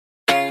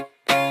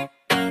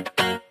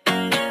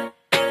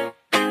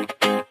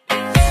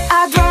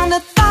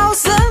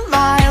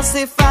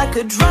if I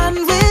could run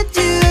with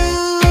you.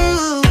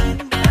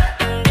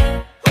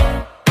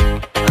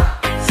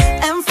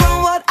 And from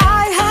what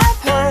I have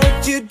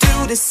heard, you do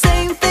the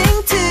same thing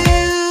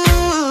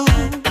too.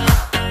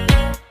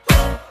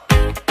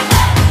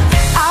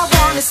 I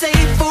wanna say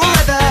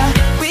forever,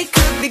 we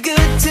could be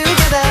good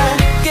together.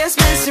 Guess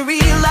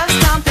misery loves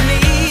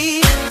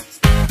company.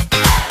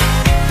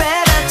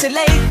 Better too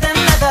late than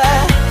never.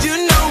 You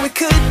know we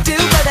could do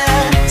better,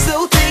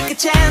 so take a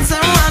chance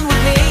and run with